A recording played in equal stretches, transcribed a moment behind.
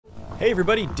Hey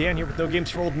everybody, Dan here with No Games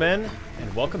for Old Men,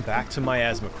 and welcome back to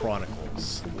MIASMA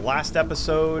Chronicles. Last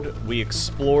episode, we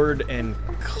explored and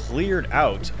cleared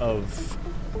out of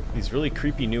these really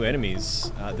creepy new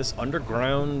enemies, this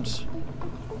underground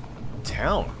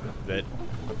town that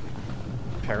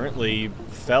apparently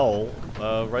fell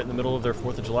right in the middle of their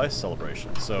 4th of July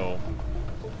celebration. So,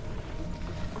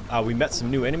 we met some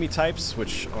new enemy types,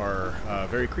 which are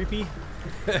very creepy,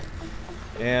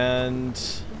 and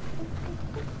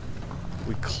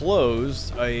we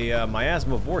closed a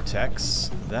miasma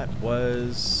vortex that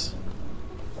was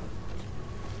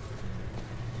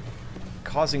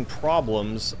causing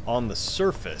problems on the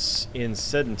surface in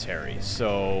Sedentary.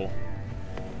 So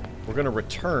we're going to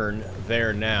return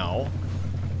there now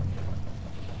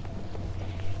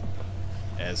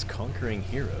as conquering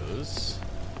heroes.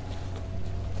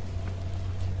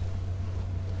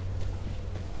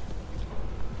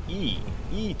 E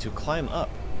to climb up.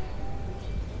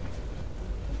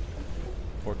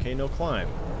 4K no climb.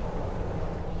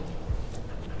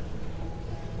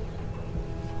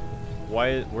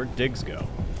 Where'd digs go?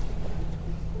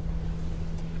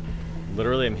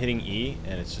 Literally, I'm hitting E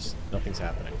and it's just nothing's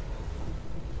happening.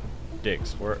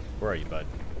 Diggs, where are you, bud?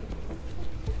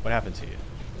 What happened to you?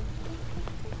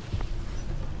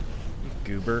 You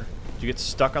goober. Did you get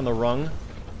stuck on the rung?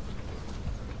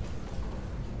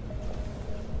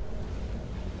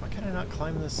 Why can I not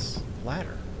climb this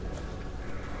ladder?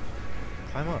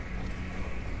 Climb up.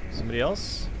 Somebody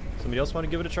else? Somebody else want to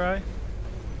give it a try?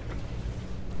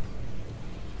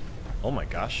 Oh my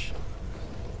gosh.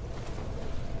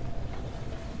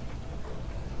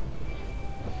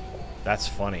 That's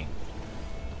funny.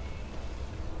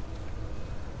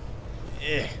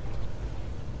 It's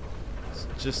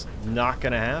just not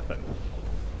gonna happen.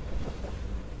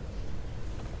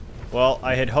 Well,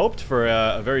 I had hoped for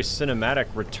a very cinematic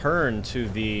return to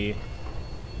the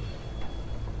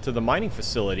mining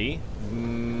facility,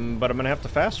 but I'm gonna have to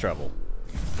fast travel.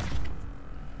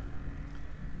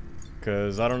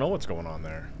 Because I don't know what's going on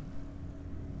there.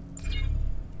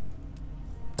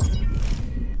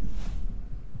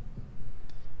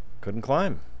 Couldn't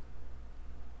climb.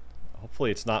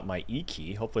 Hopefully it's not my E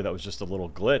key. Hopefully that was just a little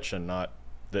glitch and not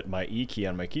that my E key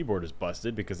on my keyboard is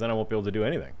busted, because then I won't be able to do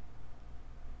anything.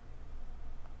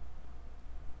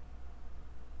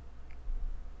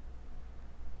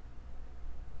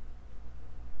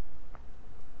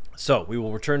 So, we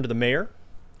will return to the mayor.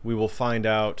 We will find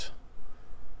out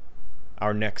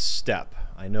our next step.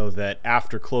 I know that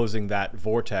after closing that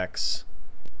vortex,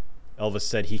 Elvis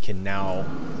said he can now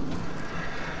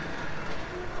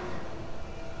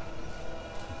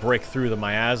break through the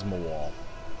miasma wall.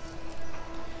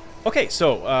 Okay,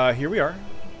 so here we are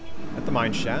at the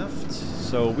mine shaft.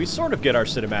 So we sort of get our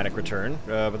cinematic return,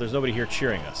 but there's nobody here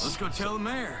cheering us. Let's go tell the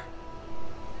mayor.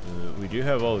 We do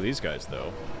have all of these guys,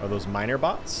 though. Are those miner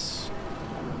bots?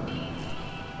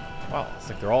 Wow, it's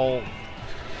like they're all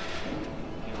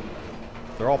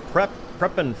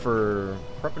prepping for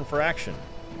action.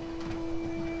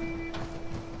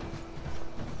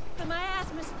 The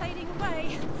miasma's fading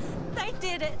away. They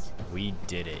did it. We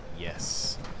did it,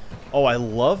 yes. Oh, I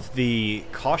love the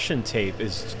caution tape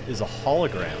is a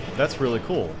hologram. That's really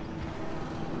cool.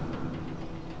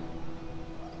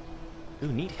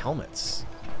 Ooh, neat helmets.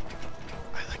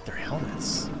 Their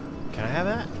helmets. Can I have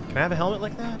that? Can I have a helmet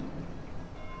like that?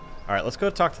 Alright, let's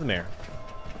go talk to the mayor.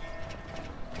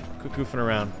 Quit goofing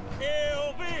around.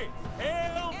 Elvis!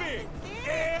 Elvis!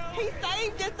 He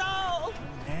saved us all.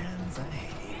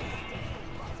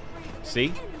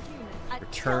 See?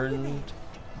 Returned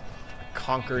a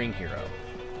conquering hero.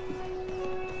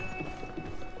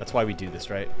 That's why we do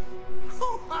this, right?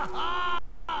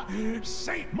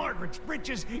 St. Margaret's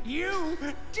Britches, you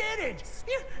did it!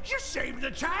 You saved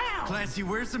the town! Clancy,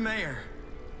 where's the mayor?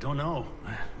 Don't know.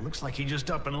 Looks like he just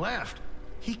up and left.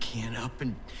 He can't up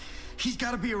and... He's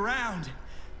gotta be around.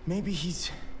 Maybe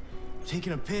he's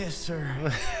taking a piss or...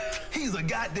 He's a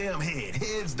goddamn head.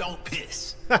 Heads don't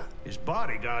piss. His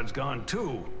bodyguard's gone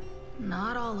too.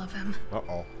 Not all of him.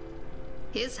 Uh-oh.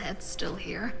 His head's still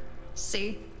here.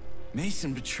 See?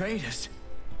 Mason betrayed us.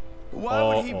 Why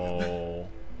would he... Uh-oh.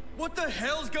 What the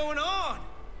hell's going on?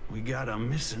 We got a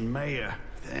missing mayor.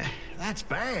 That's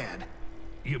bad.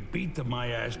 You beat the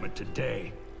miasma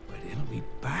today, but it'll be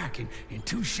back in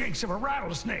 2 shakes of a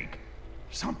rattlesnake.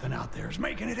 Something out there is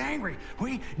making it angry.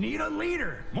 We need a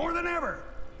leader, more than ever.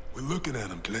 We're looking at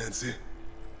him, Clancy.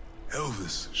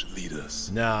 Elvis should lead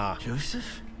us. Nah.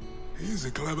 Joseph? He's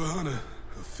a clever hunter,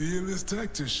 a fearless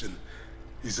tactician.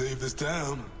 He saved this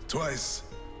town twice.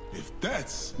 If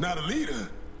that's not a leader,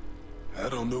 I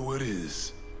don't know what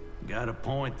is. Got a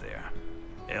point there.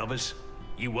 Elvis,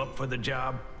 You up for the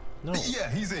job? No. Yeah,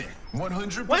 he's in.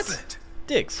 100%. What?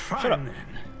 Diggs, shut up. Fine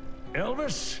then.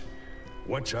 Elvis,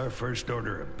 what's our first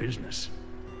order of business?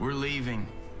 We're leaving.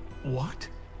 What?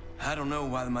 I don't know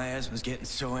why the miasma's getting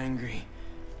so angry.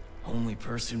 Only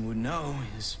person would know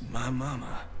is my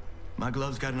mama. My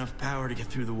glove's got enough power to get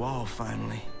through the wall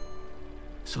finally.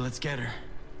 So let's get her.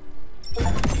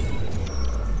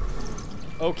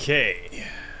 Okay.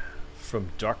 From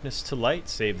darkness to light,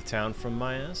 save the town from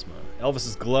miasma.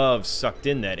 Elvis's gloves sucked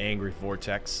in that angry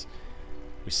vortex.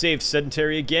 We saved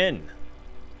Sedentary again.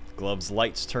 Gloves'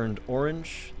 lights turned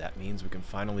orange. That means we can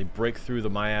finally break through the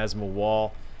miasma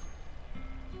wall.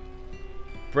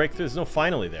 Break through. There's no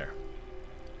finally there.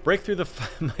 Break through the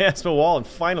miasma wall and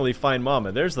finally find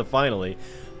Mama. There's the finally.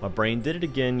 My brain did it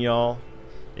again, y'all.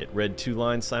 It read 2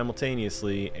 lines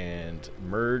simultaneously and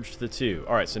merged the 2.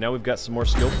 Alright, so now we've got some more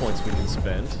skill points we can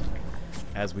spend.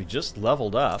 As we just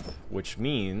leveled up, which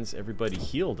means everybody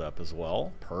healed up as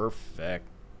well.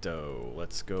 Perfecto.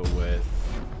 Let's go with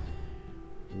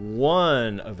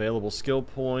 1 available skill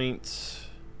point.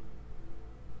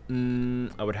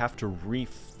 I would have to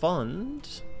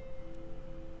refund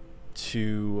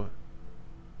to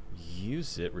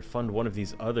use it. Refund one of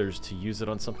these others to use it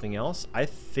on something else. I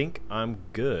think I'm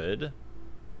good.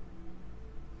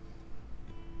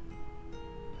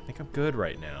 I think I'm good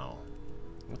right now.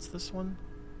 What's this one?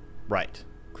 Right.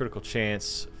 Critical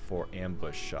chance for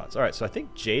ambush shots. Alright, so I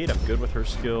think Jade, I'm good with her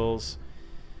skills.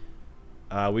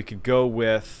 We could go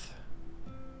with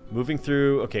moving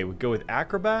through. Okay, we'd go with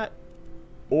Acrobat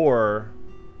or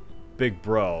Big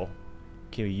Bro.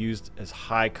 Can be used as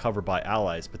high cover by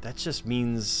allies, but that just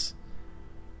means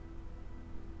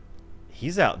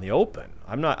he's out in the open.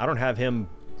 I don't have him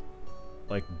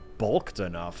like bulked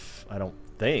enough, I don't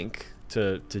think,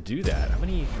 to do that. How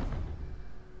many?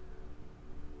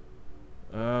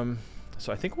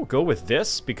 So I think we'll go with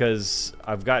this because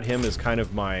I've got him as kind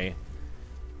of my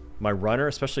runner,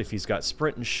 especially if he's got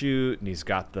sprint and shoot and he's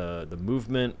got the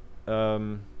movement,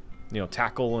 you know,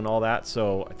 tackle and all that.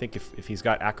 So I think if he's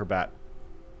got acrobat,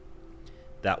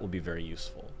 that will be very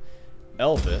useful.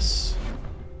 Elvis,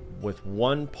 with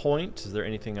 1 point, is there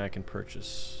anything I can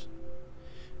purchase?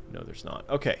 No, there's not.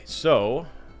 Okay, so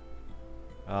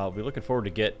I'll be looking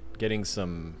forward to getting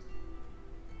some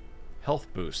health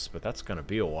boosts, but that's going to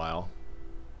be a while.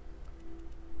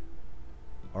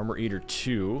 Armor Eater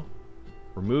 2.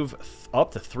 Remove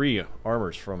up to 3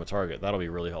 armors from a target. That'll be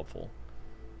really helpful.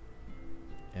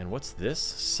 And what's this?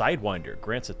 Sidewinder.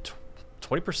 Grants a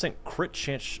 20% crit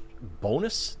chance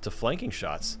bonus to flanking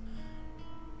shots.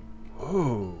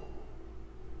 Ooh.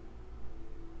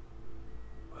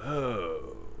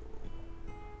 Whoa.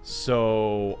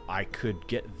 So I could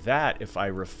get that if I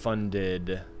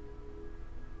refunded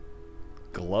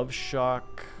Glove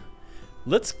Shock.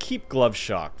 Let's keep Glove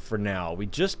Shock for now. We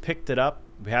just picked it up.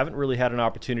 We haven't really had an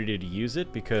opportunity to use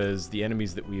it because the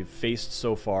enemies that we've faced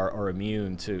so far are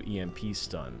immune to EMP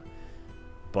stun.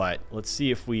 But let's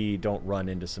see if we don't run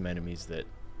into some enemies that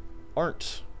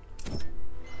aren't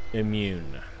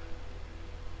immune.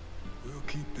 We'll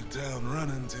keep the town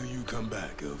running till you come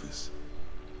back, Elvis.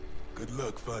 Good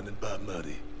luck finding Bob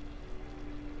Muddy.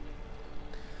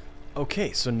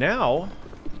 Okay, so now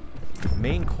the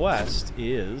main quest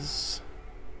is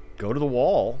go to the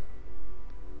wall,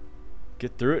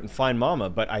 get through it, and find Mama.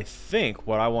 But I think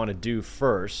what I want to do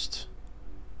first,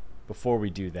 before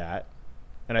we do that,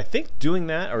 and I think doing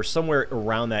that or somewhere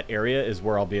around that area is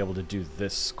where I'll be able to do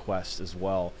this quest as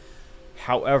well.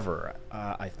 However,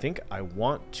 I think I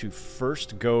want to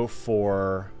first go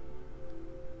for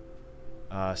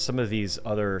some of these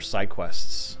other side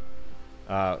quests.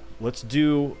 Let's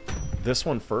do this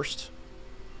one first.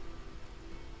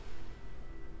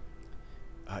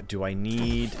 Do I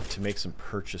need to make some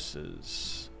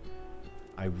purchases?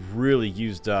 I really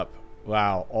used up,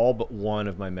 wow, all but one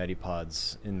of my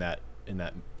Medipods in that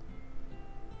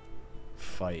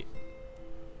fight.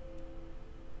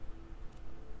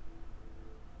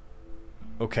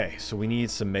 Okay, so we need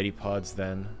some Medipods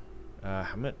then.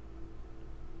 How much?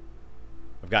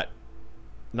 I've got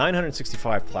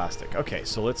 965 plastic. Okay,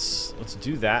 so let's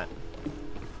do that.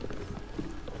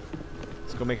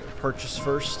 Let's go make a purchase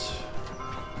first.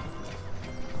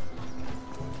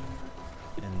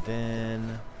 And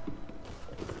then...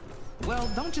 Well,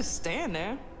 don't just stand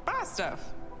there. Buy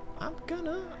stuff. I'm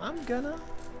gonna.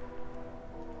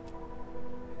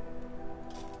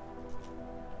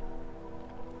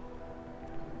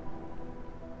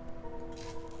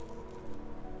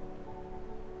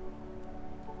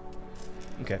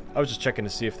 Okay, I was just checking to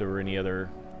see if there were any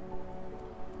other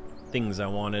things I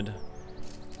wanted.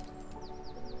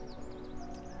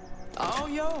 All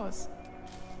yours.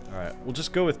 Alright, we'll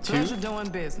just go with 2 Pleasure doing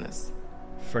business.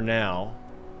 for now.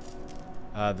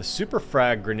 The super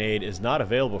frag grenade is not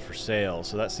available for sale,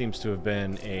 so that seems to have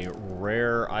been a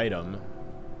rare item.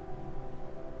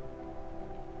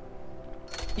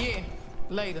 Yeah,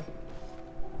 later.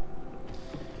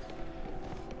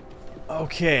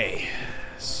 Okay,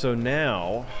 so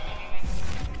now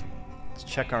let's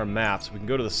check our maps. We can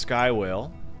go to the Sky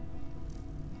Whale.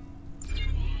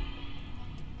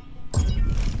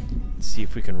 Let's see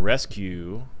if we can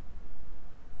rescue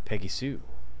Peggy-Sue.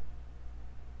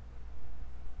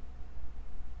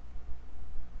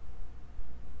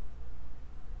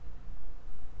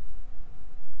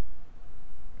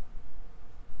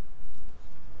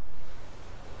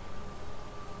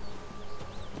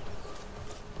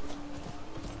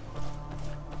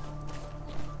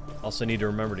 Also need to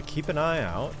remember to keep an eye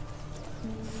out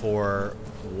for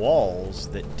walls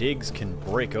that digs can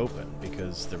break open,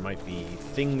 because there might be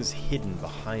things hidden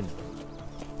behind them.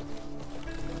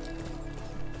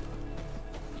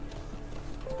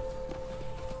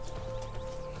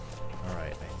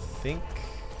 Alright, I think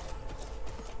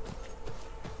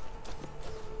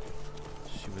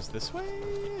she was this way,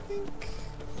 I think?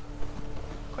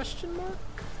 Question mark?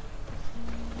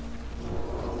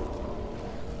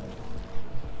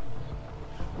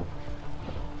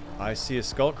 I see a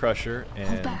skull crusher,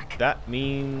 and that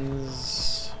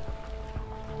means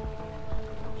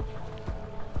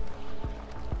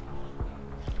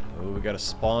oh, we got a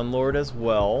spawn lord as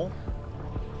well.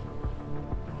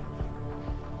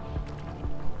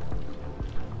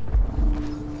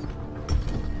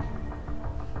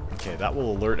 Okay, that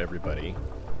will alert everybody.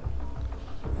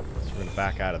 So we're gonna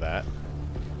back out of that.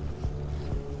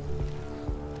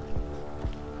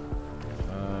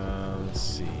 Let's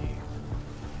see.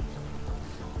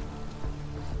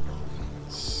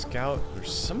 Scout.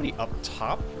 There's somebody up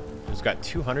top who's got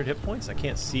 200 hit points. I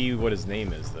can't see what his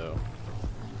name is though.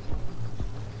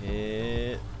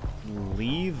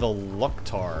 Lee the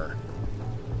Luctar.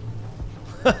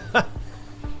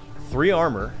 3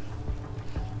 armor.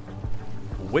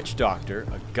 Witch Doctor,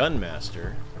 a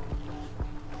Gunmaster.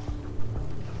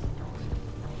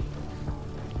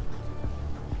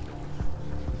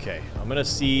 Okay, I'm gonna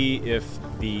see if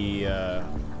the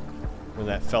when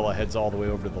that fella heads all the way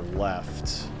over to the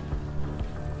left,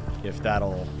 if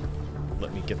that'll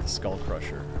let me get the Skull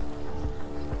Crusher.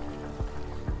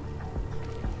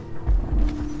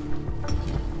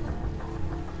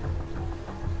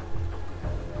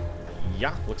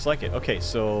 Yeah, looks like it. Okay,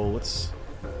 so let's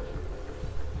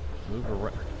move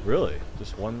around. Really?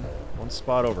 Just one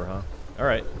spot over, huh?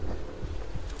 Alright.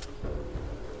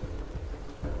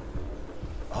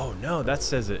 Oh no, that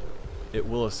says it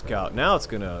will a scout. Now it's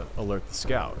gonna alert the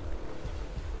scout.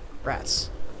 Rats.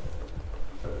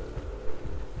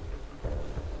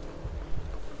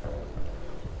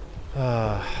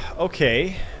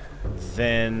 Okay.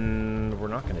 Then we're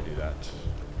not gonna do that.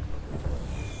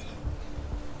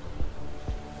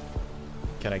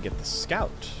 Can I get the scout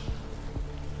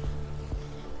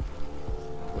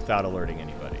without alerting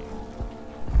anybody?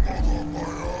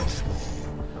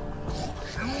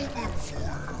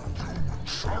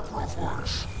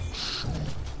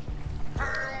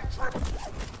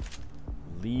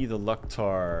 Lee the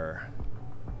Luctar.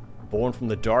 Born from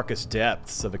the darkest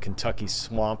depths of a Kentucky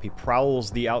swamp, he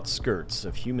prowls the outskirts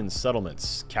of human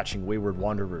settlements, catching wayward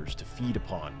wanderers to feed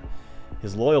upon.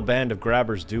 His loyal band of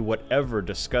grabbers do whatever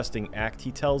disgusting act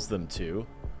he tells them to.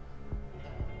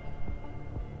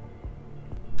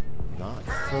 Not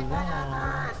for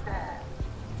long.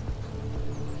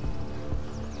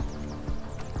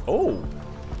 Oh!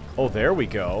 Oh, there we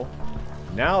go.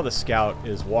 Now the scout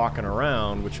is walking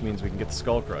around, which means we can get the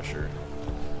Skull Crusher.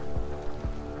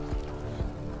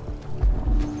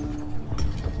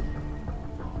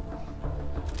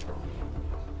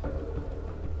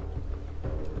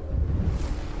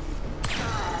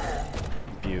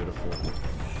 Beautiful.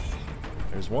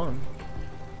 There's one.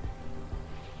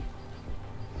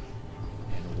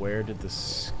 And where did the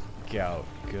scout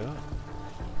go?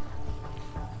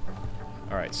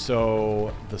 Alright,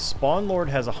 so the Spawn Lord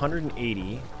has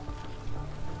 180.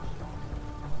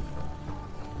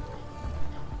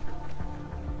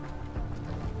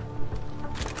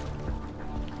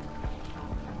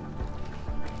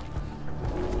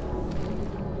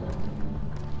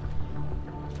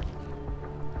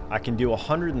 I can do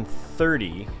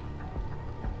 130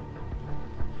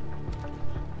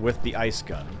 with the ice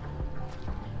gun.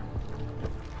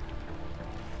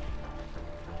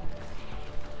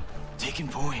 Taking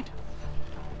point.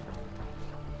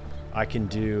 I can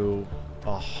do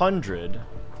 100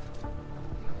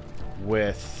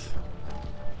 with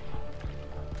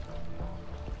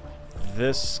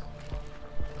this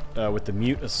with the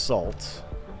mute assault,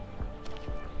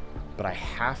 but I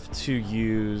have to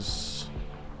use...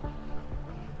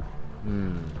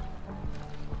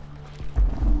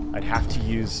 I'd have to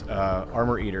use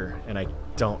Armor Eater, and I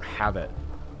don't have it.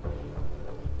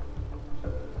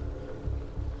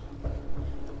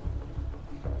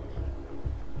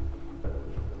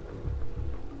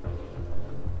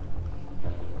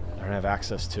 I don't have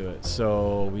access to it,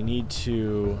 so we need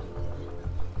to...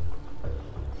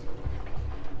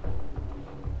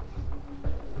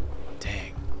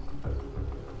 Dang.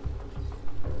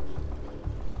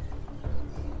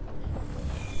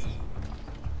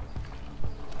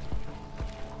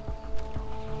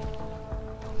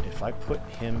 If I put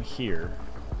him here,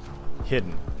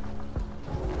 hidden.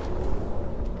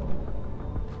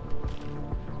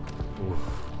 Oof.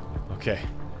 Okay.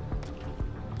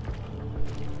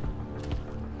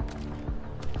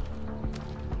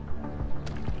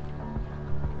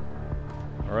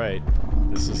 Alright,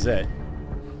 this is it.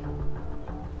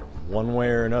 One way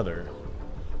or another.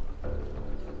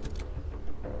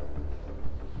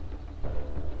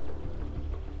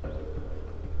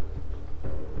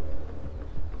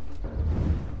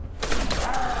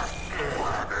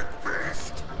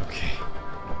 Okay.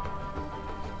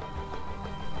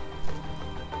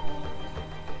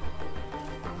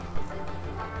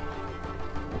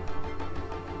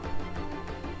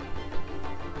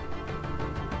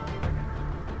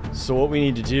 So what we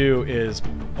need to do is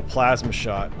a plasma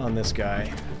shot on this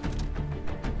guy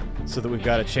so that we've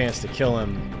got a chance to kill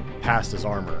him past his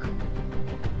armor.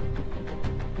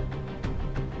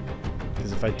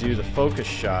 Because if I do the focus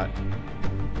shot,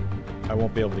 I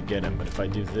won't be able to get him, but if I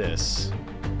do this,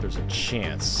 there's a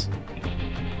chance.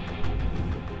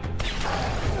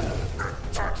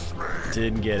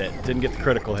 Didn't get it. Didn't get the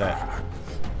critical hit.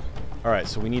 Alright,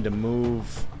 so we need to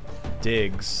move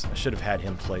Diggs. I should have had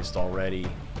him placed already.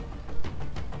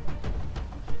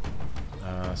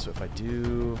 So if I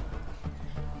do...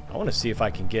 I want to see if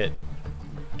I can get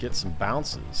some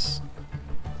bounces.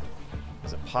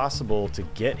 Is it possible to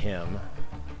get him?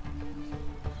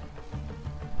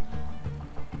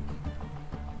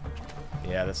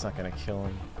 Yeah, that's not going to kill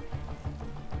him.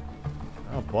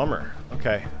 Oh, bummer.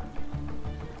 Okay.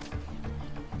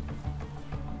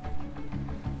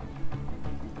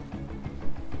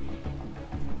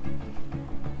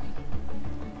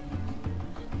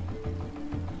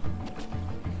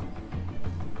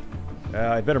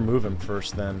 I'd better move him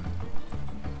first then.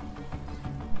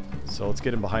 So let's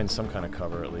get him behind some kind of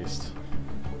cover at least.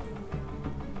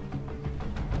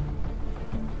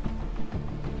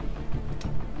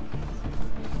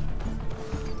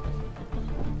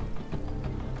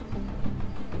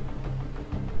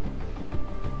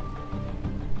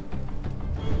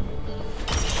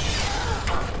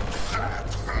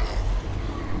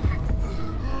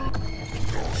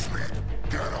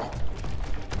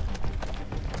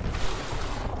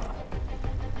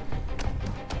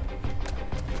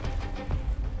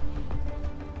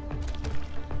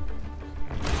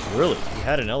 Really? You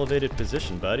had an elevated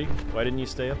position, buddy. Why didn't you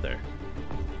stay up there?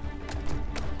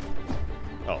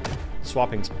 Oh,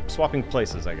 swapping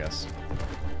places, I guess.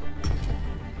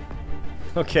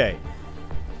 Okay.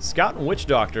 Scout and Witch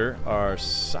Doctor are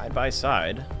side by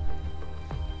side.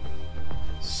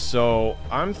 So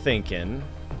I'm thinking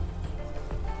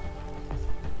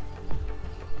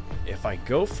if I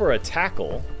go for a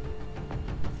tackle,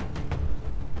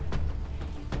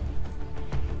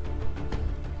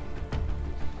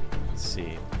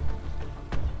 see.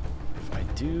 If I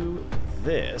do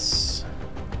this,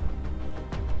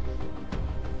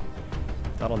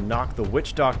 that'll knock the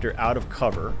Witch Doctor out of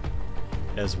cover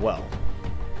as well.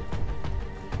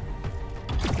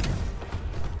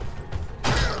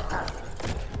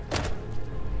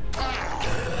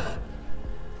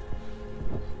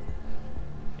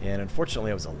 And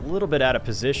unfortunately I was a little bit out of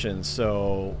position,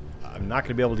 so I'm not going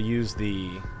to be able to use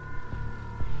the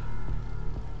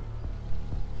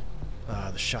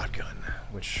shotgun,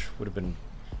 which would have been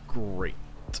great.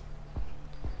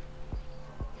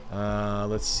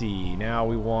 Let's see. Now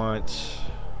we want...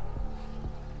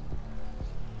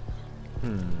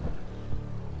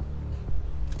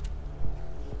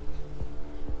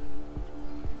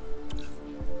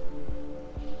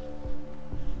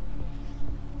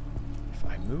 If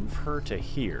I move her to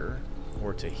here,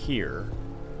 or to here...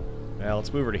 Well,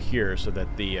 let's move her to here so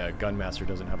that the Gunmaster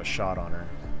doesn't have a shot on her.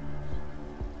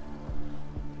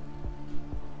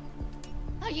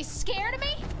 Are you scared of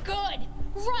me? Good!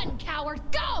 Run, coward!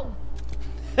 Go!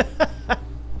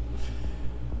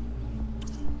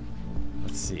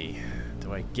 Let's see.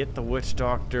 Do I get the Witch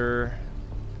Doctor?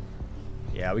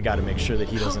 Yeah, we got to make sure that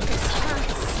he doesn't...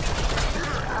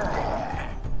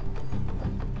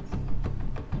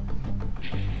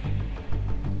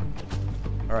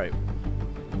 Alright.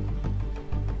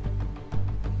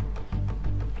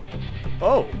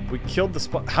 Oh, we killed the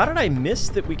spawn... How did I miss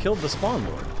that we killed the spawn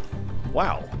lord?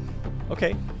 Wow.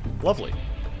 Okay, lovely.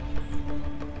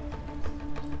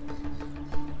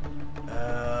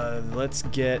 Let's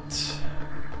get...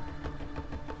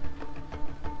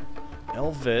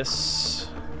 Elvis...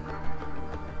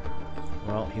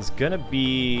 Well, he's gonna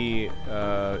be...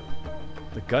 the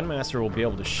gunmaster will be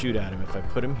able to shoot at him if I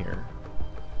put him here.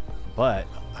 But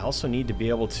I also need to be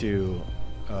able to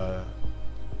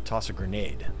toss a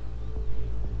grenade.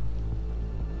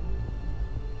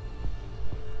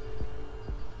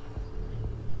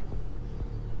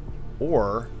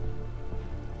 Or...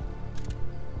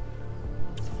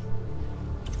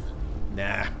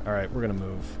 Nah. Alright, we're gonna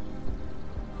move.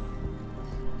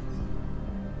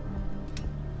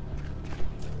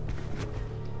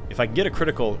 If I can get a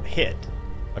critical hit,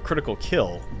 a critical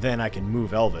kill, then I can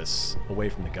move Elvis away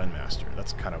from the gunmaster.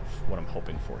 That's kind of what I'm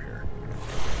hoping for here.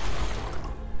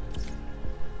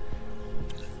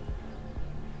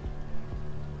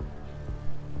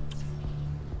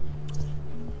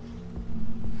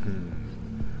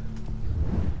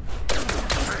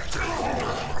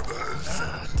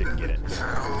 Didn't get it.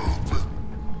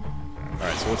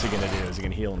 Alright, so what's he gonna do? Is he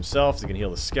gonna heal himself? Is he gonna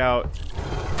heal the scout?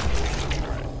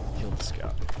 Alright, heal the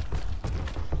scout.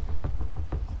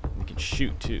 He can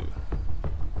shoot too.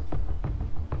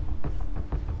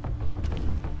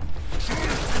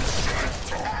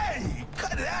 Hey,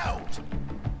 cut it out!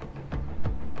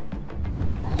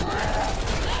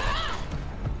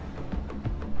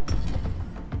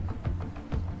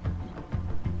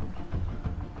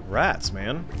 Rats,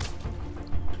 man.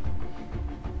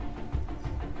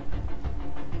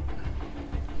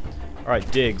 Alright,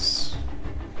 Diggs.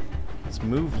 Let's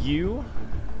move you.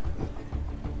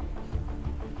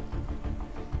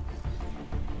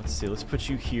 Let's see, let's put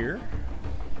you here.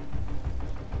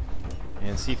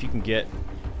 And see if you can get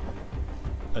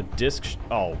a disc.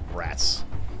 Oh, rats.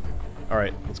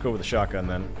 Alright, let's go with the shotgun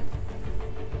then.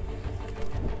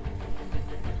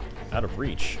 Out of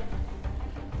reach.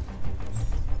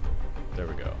 There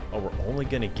we go. Oh, we're only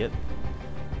gonna get...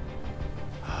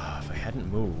 if I hadn't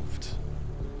moved...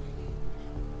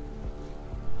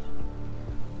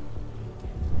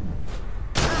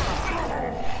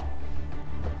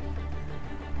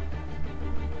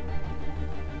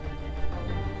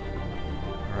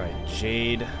 Alright,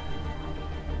 Jade.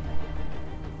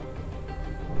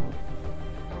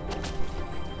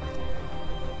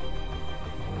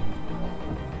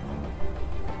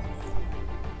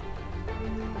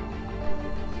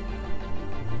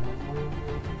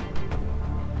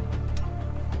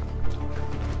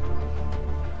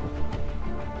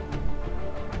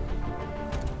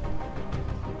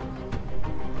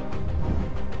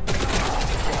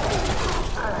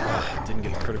 Didn't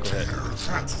get a critical hit.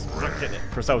 Not getting it.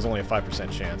 Of course, that was only a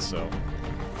 5% chance, so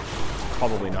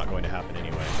probably not going to happen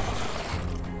anyway.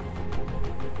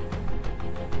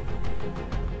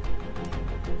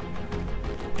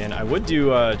 And I would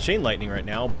do chain lightning right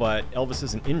now, but Elvis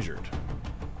isn't injured.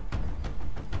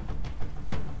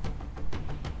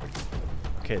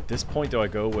 Okay, at this point, do I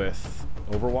go with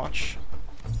Overwatch?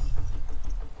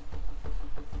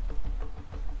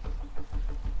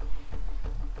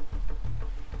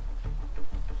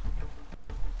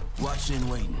 Watching and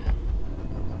waiting.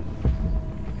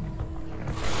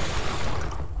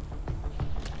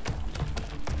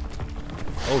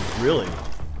 Oh, really?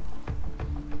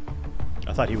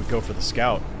 I thought he would go for the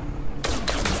scout.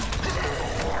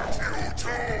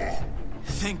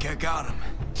 Think I got him.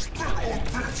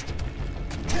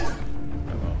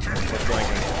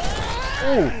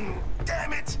 Oh!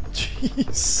 Damn it!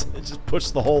 Jeez, it just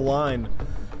pushed the whole line.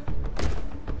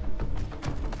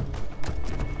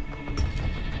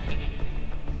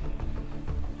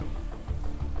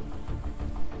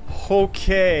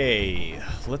 Okay,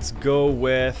 let's go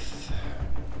with...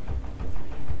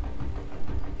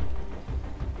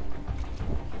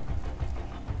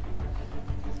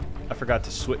 I forgot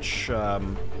to switch... I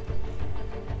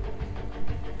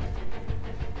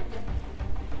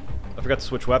forgot to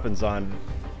switch weapons on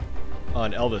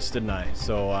Elvis, didn't I?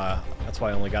 So that's why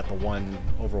I only got the one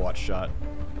Overwatch shot.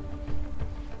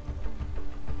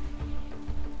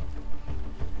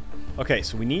 Okay,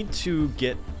 so we need to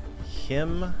get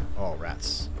him... Oh,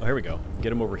 rats. Oh, here we go.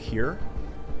 Get him over here.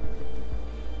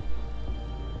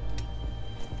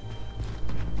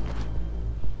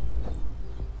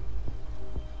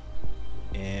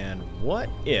 And what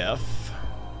if...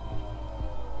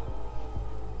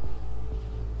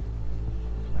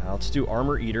 Let's do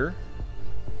Armor Eater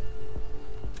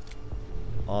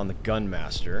on the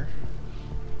Gunmaster.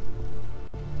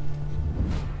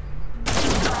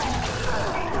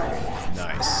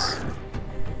 Nice.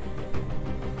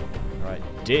 Alright,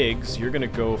 Diggs, you're gonna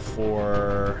go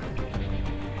for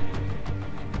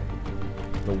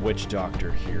the Witch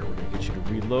Doctor here. We're gonna get you to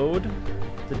reload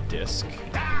the disc.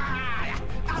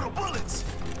 Out of bullets!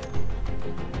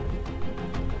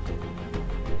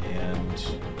 And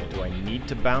do I need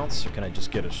to bounce, or can I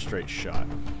just get a straight shot?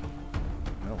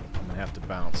 No, I'm gonna have to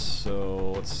bounce.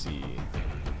 So let's see.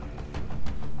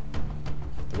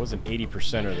 There was an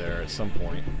 80%er there at some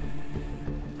point.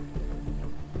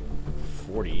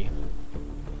 40.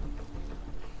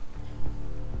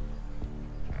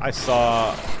 I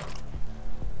saw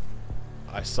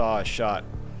a shot.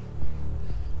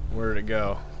 Where did it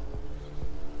go?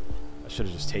 I should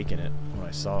have just taken it when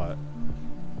I saw it.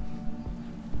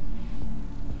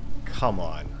 Come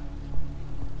on.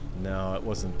 No, it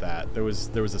wasn't that. There was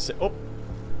a... Oh!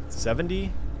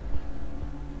 70?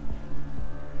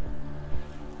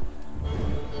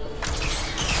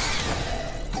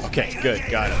 Okay, good.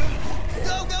 Got him.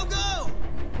 Go, go, go!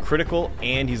 Critical,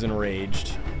 and he's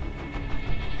enraged.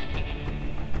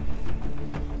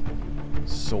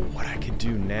 So what I could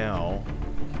do now...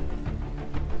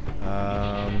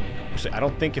 actually, I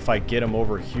don't think if I get him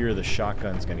over here, the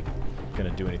shotgun's gonna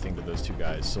do anything to those two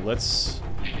guys. So let's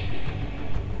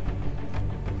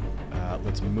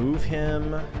move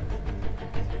him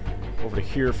over to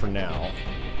here for now.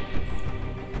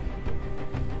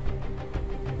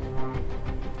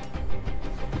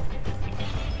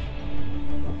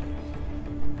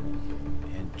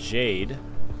 And Jade.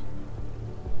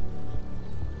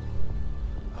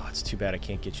 Oh, it's too bad I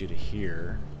can't get you to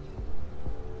here.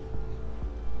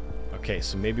 Okay,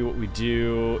 so maybe what we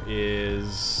do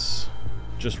is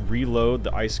just reload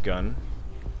the ice gun.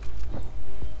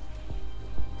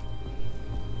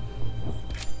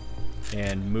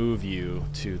 And move you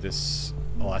to this...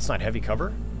 Oh, that's not heavy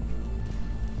cover?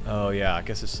 Oh, yeah, I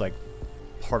guess it's like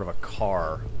part of a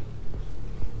car.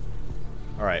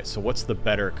 Alright, so what's the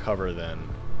better cover then?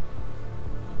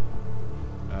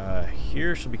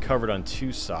 Here should be covered on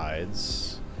two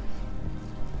sides.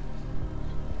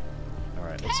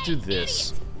 Alright, let's do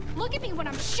this. Idiot! Look at me when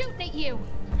I'm shooting at you!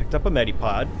 Picked up a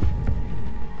Medipod.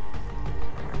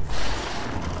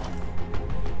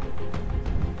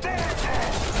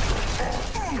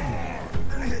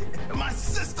 My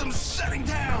system's shutting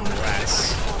down!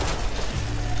 Rats.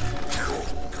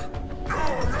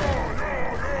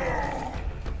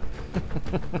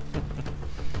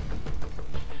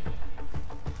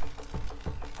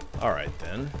 Alright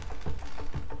then.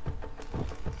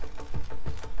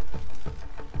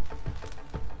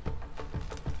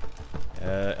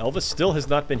 Elvis still has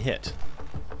not been hit,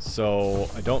 so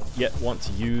I don't yet want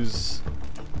to use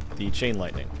the chain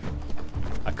lightning.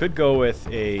 I could go with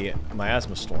a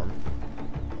miasma storm.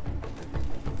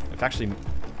 If actually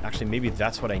maybe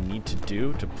that's what I need to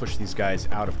do to push these guys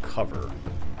out of cover.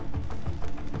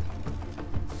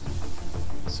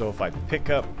 So if I pick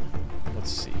up,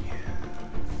 let's see,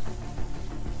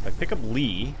 if I pick up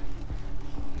Lee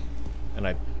and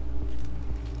I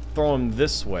throw him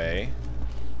this way.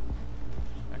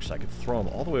 Actually, I could throw him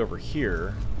all the way over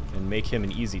here and make him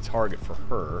an easy target for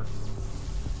her.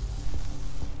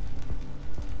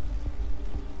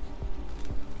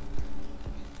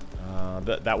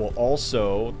 That will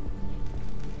also...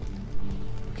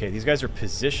 Okay, these guys are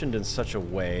positioned in such a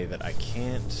way that I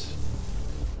can't...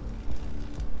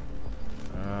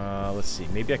 let's see.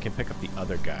 Maybe I can pick up the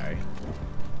other guy.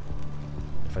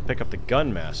 If I pick up the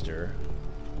Gunmaster...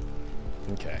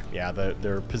 Okay, yeah,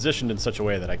 they're positioned in such a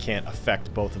way that I can't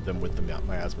affect both of them with the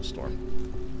Miasma Storm.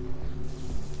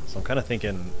 So I'm kind of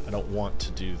thinking I don't want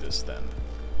to do this then.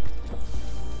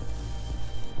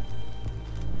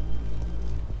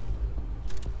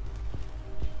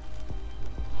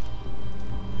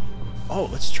 Oh,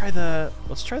 let's try the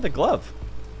glove.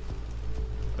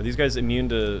 Are these guys immune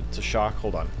to shock?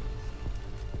 Hold on.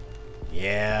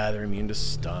 Yeah, they're immune to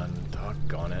stun.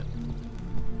 Doggone it.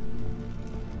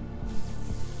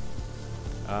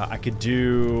 I could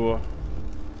do...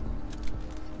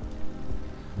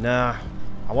 Nah,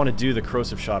 I want to do the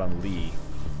corrosive shot on Lee.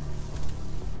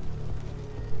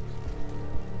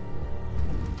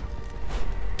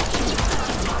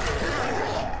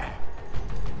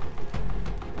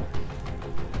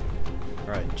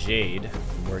 Alright, Jade,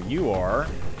 where you are...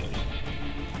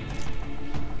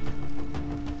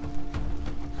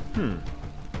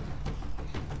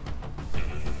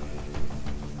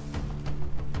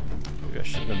 Maybe I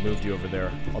shouldn't have moved you over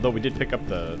there. Although we did pick up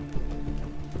the...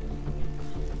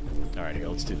 Alright, here,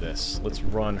 let's do this. Let's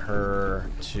run her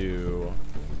to...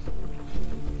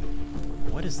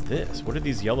 What is this? What are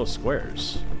these yellow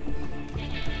squares?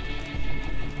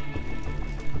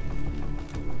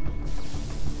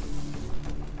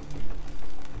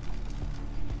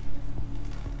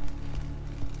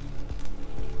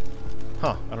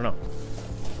 Huh, I don't know.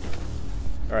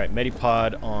 Alright,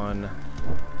 Medipod on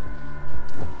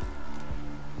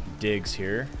Diggs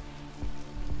here.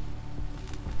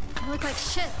 I look like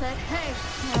shit, but hey,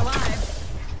 you're alive.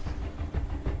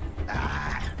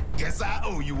 Guess I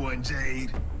owe you one,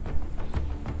 Jade.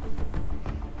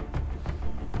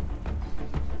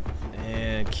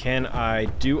 And can I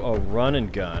do a run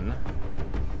and gun?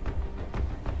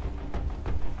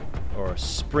 Or a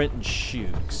sprint and shoot,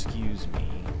 excuse me.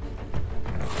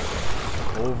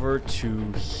 Over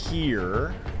to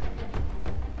here.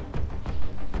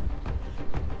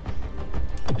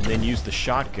 And then use the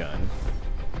shotgun.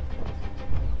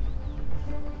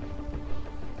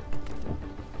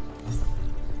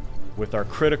 With our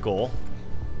critical.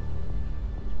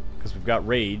 Because we've got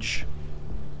rage.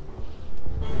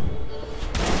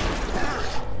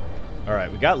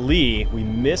 Alright, we got Lee. We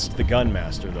missed the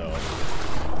Gunmaster, though.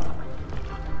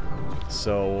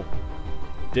 So,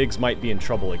 Diggs might be in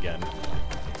trouble again.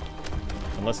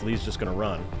 Unless Lee's just gonna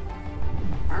run.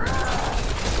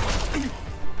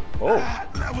 Oh!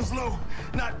 That was low.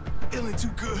 Not feeling too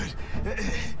good.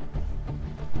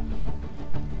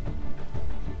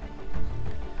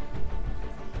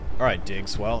 Alright,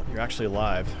 Diggs. Well, you're actually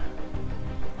alive.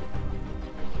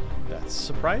 That's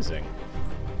surprising.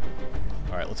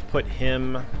 Alright, let's put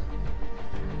him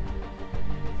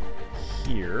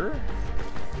here.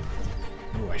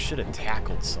 Ooh, I should have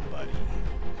tackled somebody.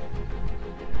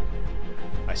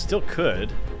 I still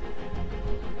could.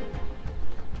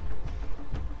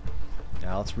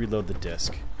 Now let's reload the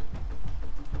disc.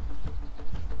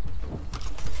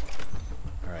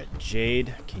 Alright,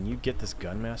 Jade, can you get this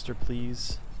Gunmaster,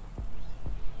 please?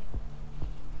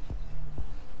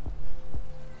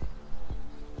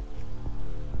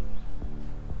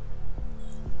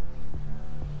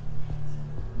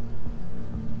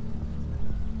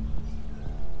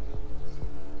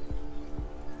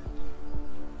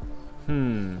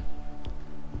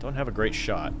 Don't have a great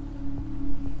shot.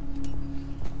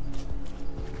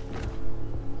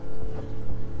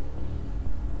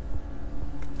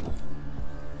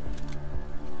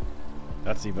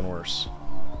 That's even worse.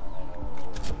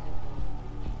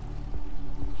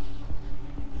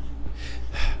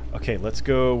 Okay, let's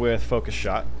go with focus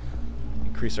shot.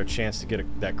 Increase our chance to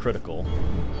get that critical.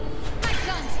 My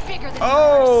gun's bigger than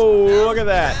Oh, yours. look at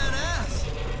that.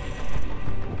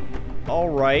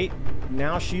 Alright,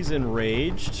 now she's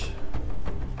enraged.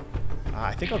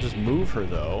 I think I'll just move her,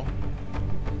 though.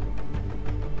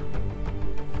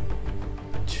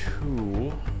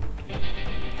 To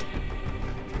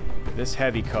this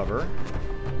heavy cover.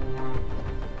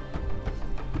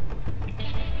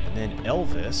 And then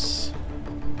Elvis.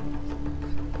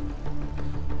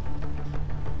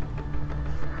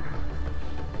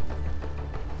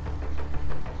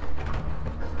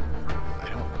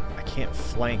 I can't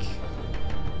flank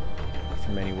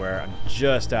from anywhere. I'm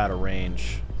just out of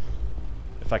range.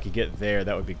 If I could get there,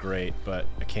 that would be great, but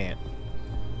I can't.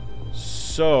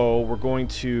 So we're going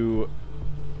to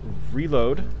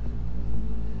reload.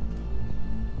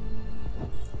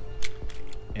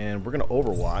 And we're going to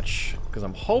overwatch, because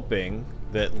I'm hoping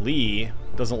that Lee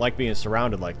doesn't like being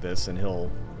surrounded like this, and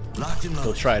he'll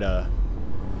try to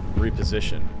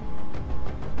reposition.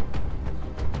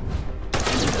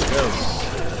 There he goes.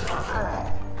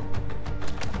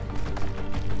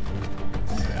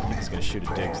 He's gonna shoot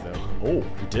at Diggs, though. Oh,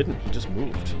 he didn't. He just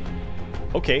moved.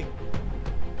 Okay.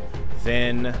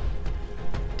 Then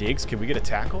Diggs, can we get a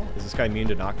tackle? Is this guy immune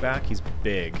to knockback? He's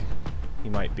big. He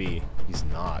might be. He's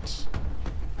not.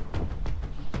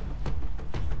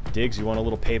 Diggs, you want a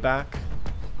little payback?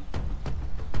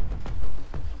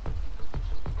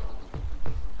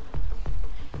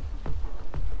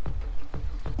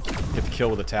 Get the kill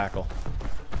with a tackle.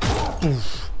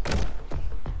 Oof.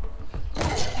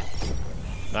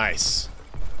 Nice.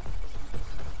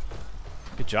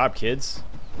 Good job, kids.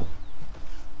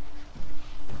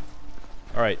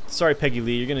 Alright, sorry, Peggy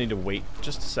Lee, you're gonna need to wait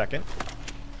just a second.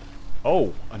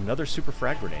 Oh, another super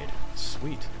frag grenade.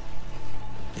 Sweet.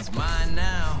 It's mine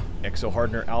now. Exo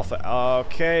Hardener Alpha.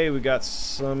 Okay, we got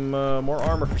some more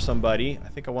armor for somebody. I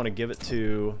think I want to give it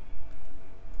to...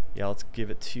 Yeah, let's give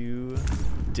it to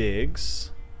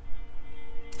Diggs.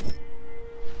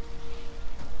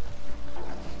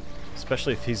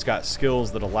 Especially if he's got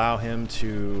skills that allow him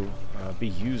to be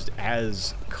used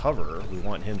as cover. We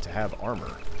want him to have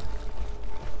armor.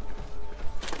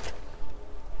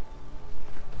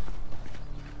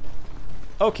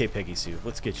 Okay, Peggy-Sue,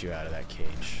 let's get you out of that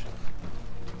cage.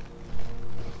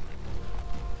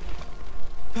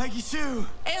 Peggy-Sue!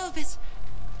 Elvis,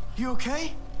 You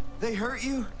okay? They hurt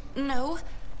you? no.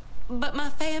 But my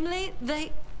family,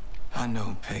 I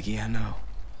know, Peggy, I know.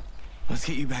 Let's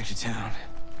get you back to town.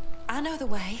 I know the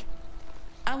way.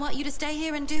 I want you to stay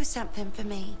here and do something for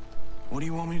me. What do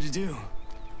you want me to do?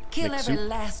 Kill Make every soup?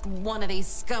 last one of these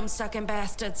scum-sucking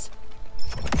bastards.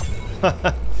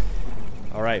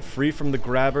 Alright, free from the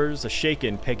grabbers, a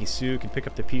shaken Peggy-Sue can pick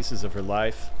up the pieces of her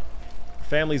life. Her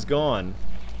family's gone,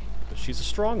 but she's a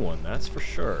strong one, that's for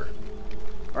sure.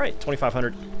 Alright,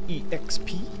 2,500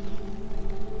 EXP.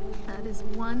 That is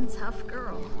one tough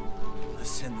girl. Let's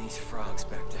send these frogs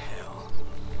back to hell.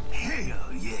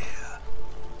 Hell yeah.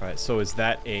 Alright, so is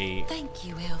that a... Thank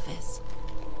you, Elvis.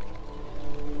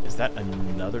 Is that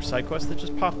another side quest that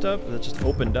just popped up? That just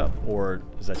opened up? Or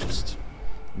is that just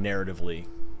narratively?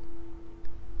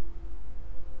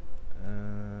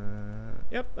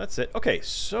 Yep, that's it. Okay,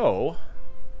 so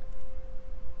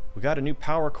we got a new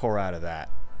power core out of that.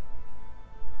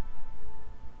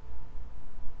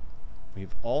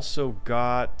 We've also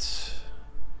got,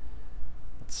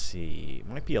 let's see,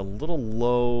 might be a little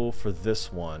low for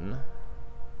this one.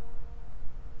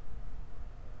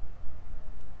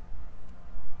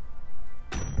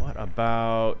 What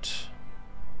about...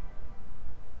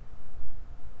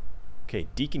 Okay,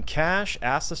 Deacon Cash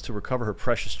asked us to recover her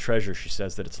precious treasure. She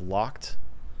says that it's locked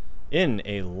in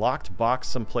a locked box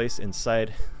someplace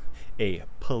inside a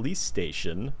police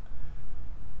station.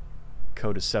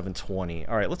 Code is 720.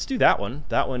 Alright, let's do that one.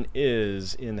 That one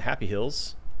is in the Happy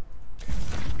Hills.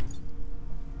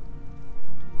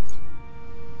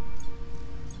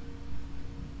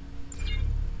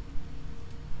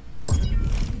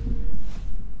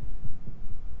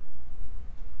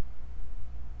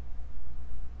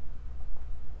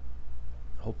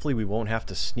 Hopefully we won't have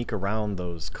to sneak around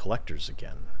those collectors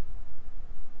again.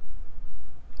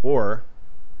 Or,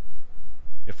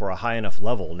 if we're a high enough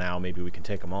level now, maybe we can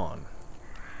take them on.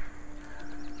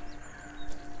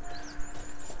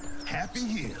 Happy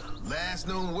Hill. Last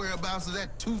known whereabouts of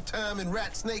that two-timing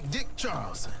rat snake Dick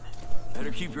Charleston.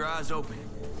 Better keep your eyes open.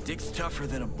 Dick's tougher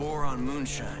than a boar on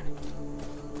moonshine.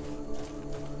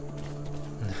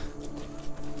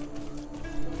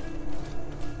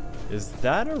 Is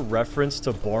that a reference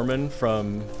to Borman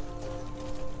from...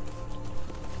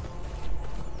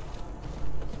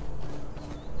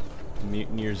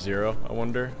 Mutant Year Zero, I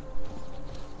wonder?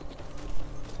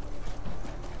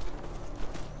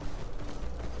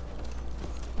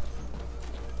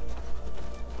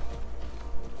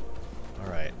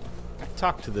 Alright. I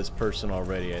talked to this person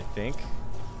already, I think.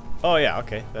 Oh yeah,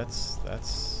 okay.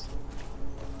 That's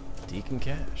Deacon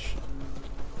Cash.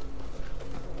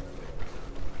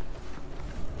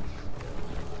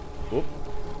 Whoop.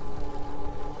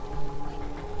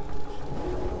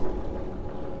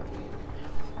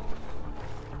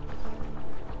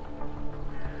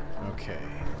 Okay.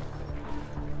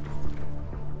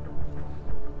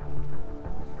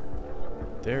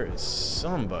 There is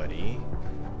somebody.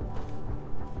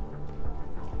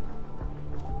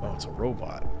 Oh, it's a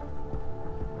robot.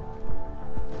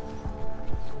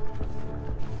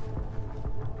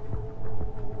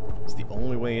 Is the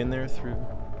only way in there through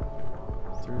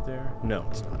there? No,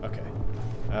 it's not. Okay.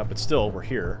 But still, we're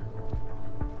here.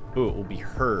 Ooh, it will be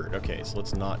heard. Okay, so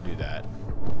let's not do that.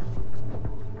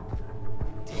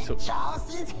 So,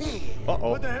 Charleston's here.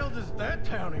 uh-oh. What the hell does that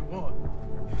townie want?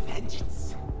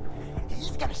 Vengeance.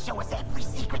 He's gonna show us every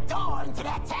secret door into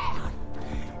that town.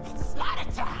 It's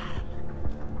slaughter time.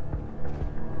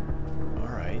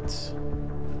 Alright.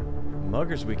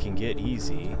 Muggers we can get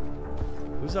easy.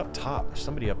 Who's up top? There's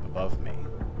somebody up above me.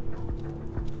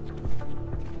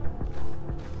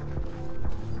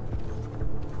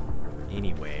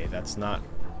 Anyway, that's not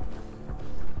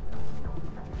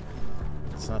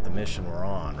the mission we're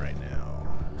on right now.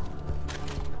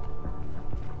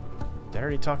 Did I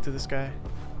already talk to this guy?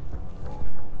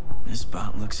 This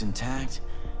bot looks intact.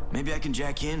 Maybe I can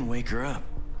jack in, wake her up.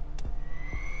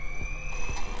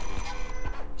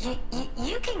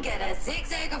 You can get a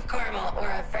zigzag of caramel or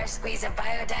a fresh squeeze of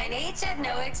Biodine H at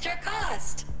no extra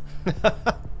cost.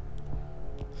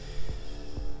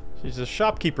 She's a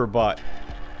shopkeeper bot.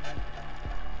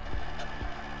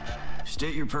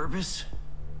 State your purpose?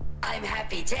 I'm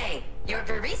Happy Jane, your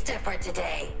barista for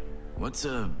today. What's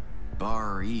a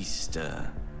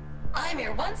barista? I'm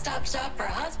your one-stop shop for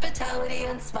hospitality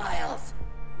and smiles.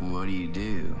 What do you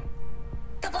do?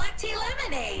 The black tea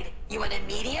lemonade. You want a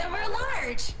medium or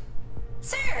large?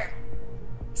 Sir!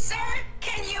 Sir,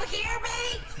 can you hear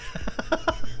me?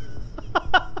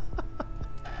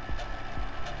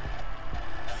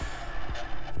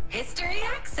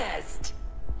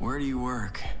 do you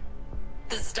work?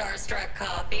 The Starstruck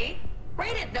Coffee,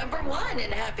 rated #1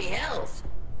 in Happy Hills.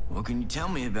 What can you tell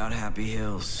me about Happy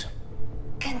Hills?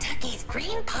 Kentucky's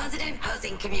green positive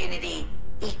housing community.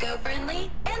 Eco-friendly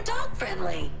and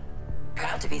dog-friendly.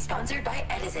 Proud to be sponsored by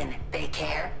Edison. They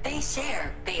care, they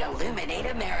share, they illuminate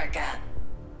America.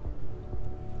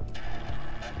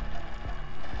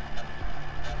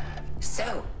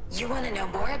 So, you want to know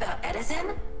more about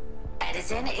Edison?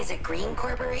 Edison is a green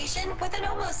corporation with an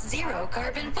almost zero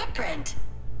carbon footprint.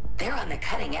 They're on the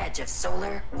cutting edge of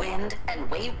solar, wind, and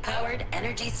wave-powered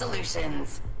energy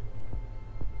solutions.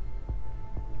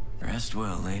 Rest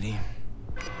well, lady.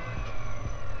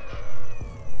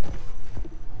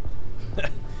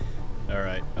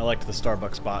 Alright, I liked the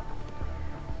Starbucks spot.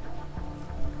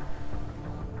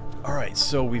 Alright,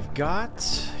 so we've got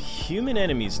human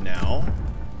enemies now.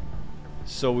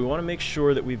 So we want to make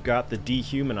sure that we've got the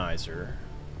dehumanizer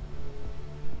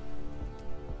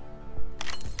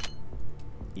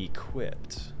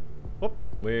equipped. Whoop,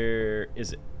 where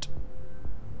is it?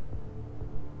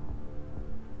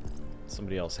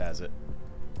 Somebody else has it.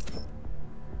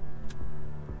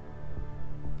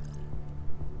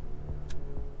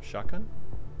 Shotgun?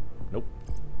 Nope.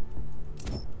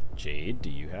 Jade, do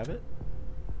you have it?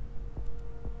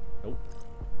 Nope.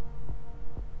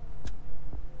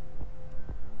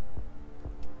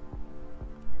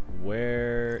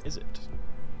 Where is it?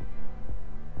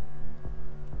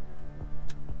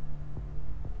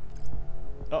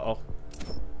 Uh-oh.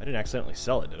 I didn't accidentally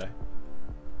sell it, did I?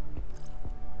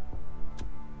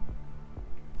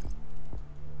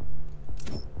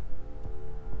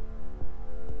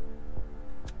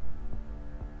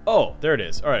 Oh, there it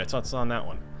is. Alright, it's on that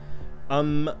one.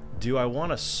 Do I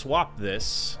want to swap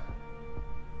this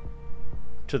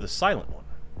to the silent one?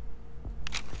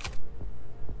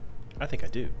 I think I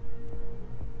do.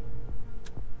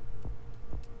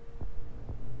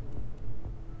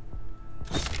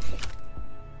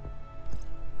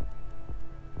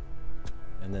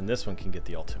 And then this one can get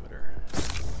the altimeter.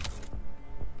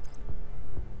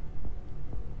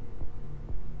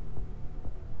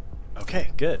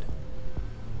 Okay, good.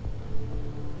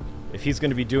 If he's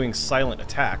going to be doing silent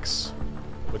attacks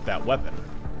with that weapon,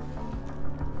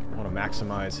 I want to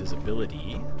maximize his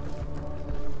ability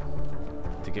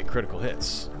to get critical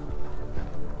hits.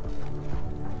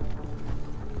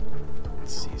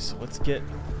 Let's see, so let's get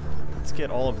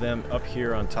all of them up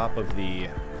here on top of the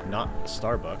not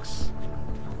Starbucks.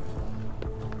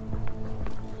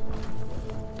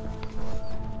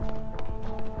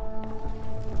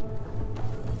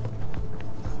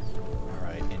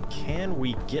 Alright, and can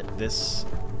we get this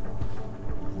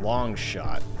long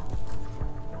shot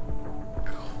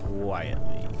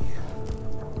quietly?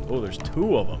 Oh, there's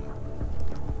two of them.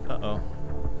 Uh-oh.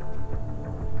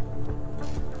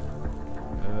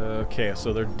 Okay,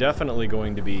 so they're definitely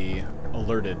going to be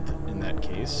alerted in that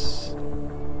case.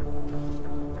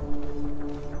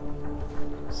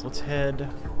 So let's head...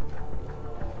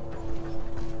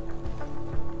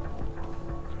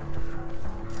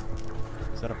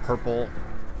 Is that a purple?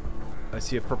 I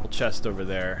see a purple chest over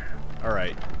there.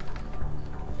 Alright.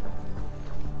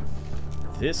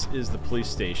 This is the police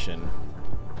station.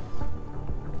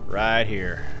 Right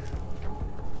here.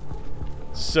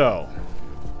 So,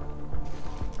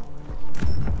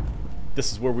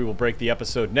 this is where we will break the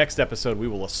episode. Next episode, we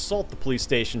will assault the police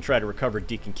station, try to recover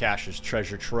Deacon Cash's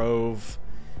treasure trove.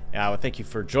 Thank you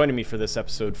for joining me for this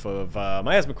episode of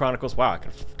MIASMA Chronicles. Wow, I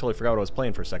totally forgot what I was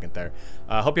playing for a second there.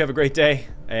 Hope you have a great day,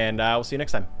 and we'll see you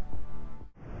next time.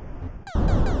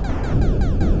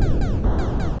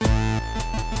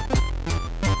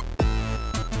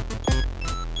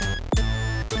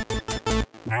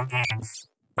 No games.